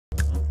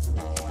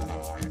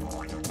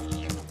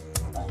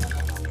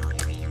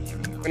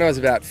When I was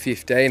about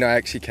 15, I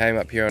actually came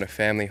up here on a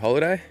family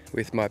holiday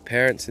with my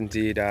parents and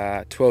did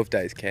 12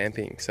 days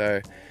camping.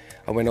 So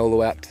I went all the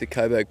way up to the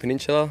Coburg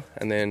Peninsula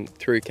and then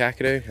through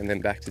Kakadu and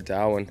then back to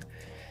Darwin.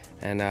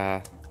 And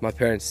my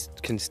parents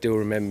can still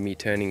remember me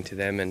turning to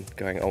them and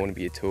going, I want to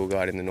be a tour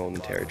guide in the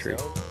Northern Territory.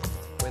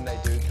 When they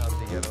do come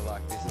together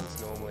like this,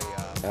 it's normally...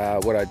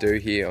 what I do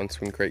here on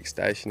Swim Creek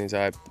Station is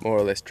I more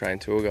or less train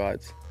tour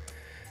guides.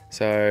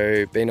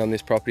 So been on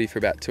this property for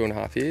about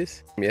 2.5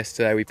 years.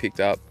 Yesterday we picked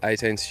up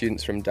 18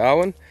 students from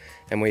Darwin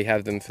and we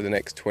have them for the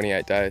next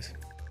 28 days.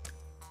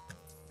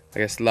 I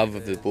guess love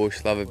of the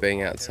bush, love of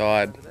being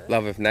outside,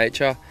 love of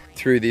nature.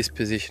 Through this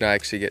position I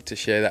actually get to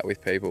share that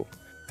with people.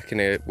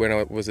 When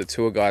I was a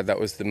tour guide, that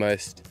was the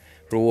most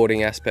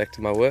rewarding aspect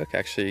of my work,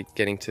 actually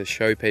getting to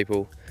show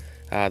people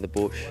the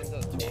bush.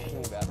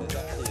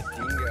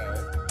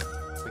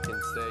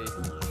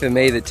 For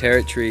me, the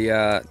Territory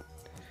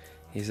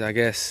is, I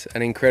guess,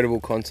 an incredible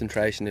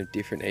concentration of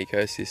different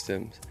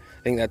ecosystems.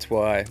 I think that's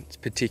why it's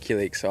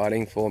particularly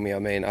exciting for me. I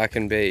mean, I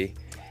can be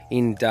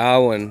in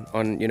Darwin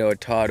on, a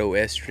tidal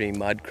estuary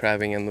mud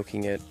crabbing and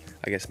looking at,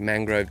 I guess,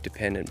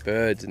 mangrove-dependent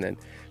birds, and then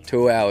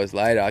 2 hours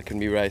later I can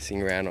be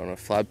racing around on a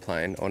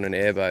floodplain on an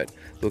airboat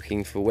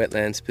looking for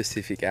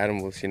wetland-specific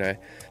animals, And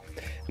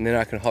then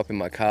I can hop in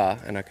my car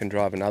and I can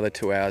drive another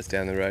 2 hours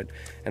down the road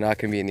and I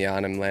can be in the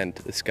Arnhem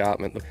Land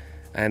escarpment.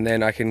 And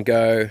then I can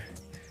go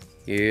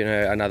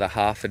another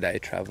half a day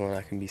travel and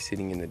I can be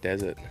sitting in the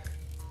desert.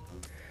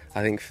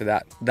 I think for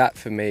that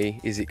for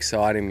me is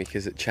exciting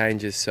because it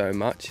changes so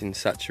much in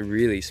such a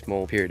really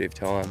small period of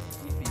time.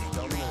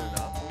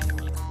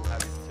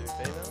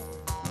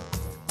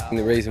 And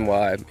the reason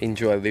why I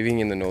enjoy living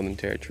in the Northern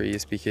Territory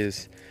is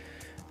because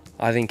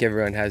I think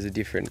everyone has a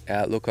different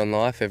outlook on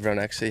life. Everyone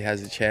actually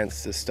has a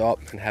chance to stop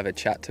and have a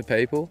chat to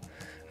people.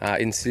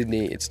 In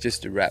Sydney it's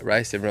just a rat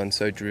race. Everyone's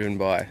so driven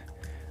by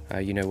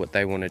what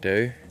they want to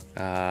do.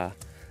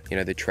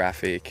 The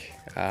traffic,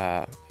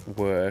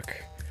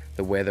 work,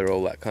 the weather,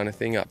 all that kind of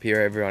thing. Up here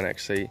everyone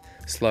actually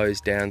slows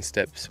down,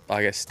 steps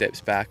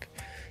back,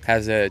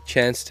 has a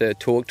chance to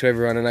talk to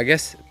everyone, and I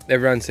guess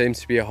everyone seems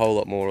to be a whole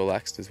lot more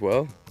relaxed as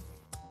well.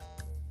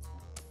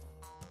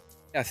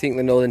 I think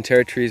the Northern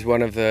Territory is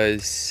one of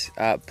those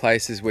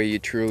places where you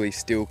truly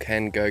still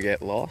can go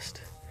get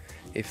lost,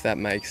 if that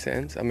makes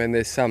sense. I mean,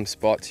 there's some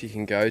spots you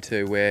can go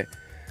to where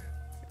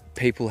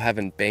people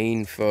haven't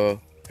been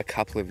for a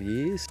couple of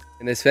years,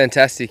 and there's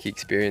fantastic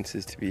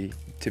experiences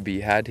to be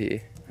had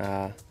here.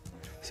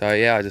 So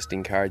yeah, I just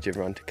encourage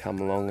everyone to come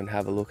along and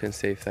have a look and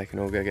see if they can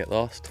all go get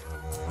lost.